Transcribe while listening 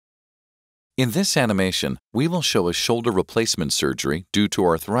In this animation, we will show a shoulder replacement surgery due to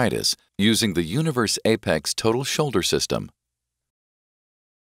arthritis using the Univers Apex Total Shoulder System.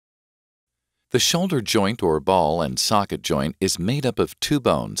 The shoulder joint or ball and socket joint is made up of two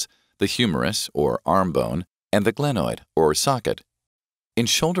bones, the humerus or arm bone and the glenoid or socket. In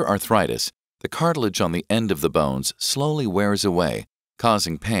shoulder arthritis, the cartilage on the end of the bones slowly wears away,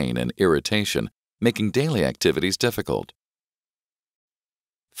 causing pain and irritation, making daily activities difficult.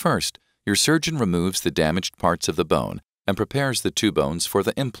 First, your surgeon removes the damaged parts of the bone and prepares the two bones for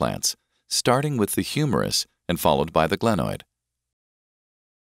the implants, starting with the humerus and followed by the glenoid.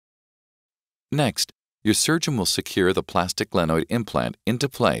 Next, your surgeon will secure the plastic glenoid implant into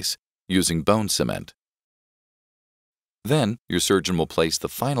place using bone cement. Then, your surgeon will place the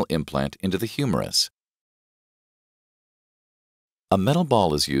final implant into the humerus. A metal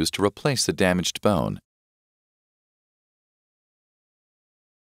ball is used to replace the damaged bone.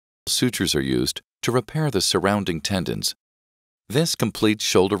 Sutures are used to repair the surrounding tendons. This completes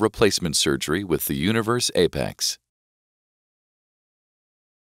shoulder replacement surgery with the Univers Apex.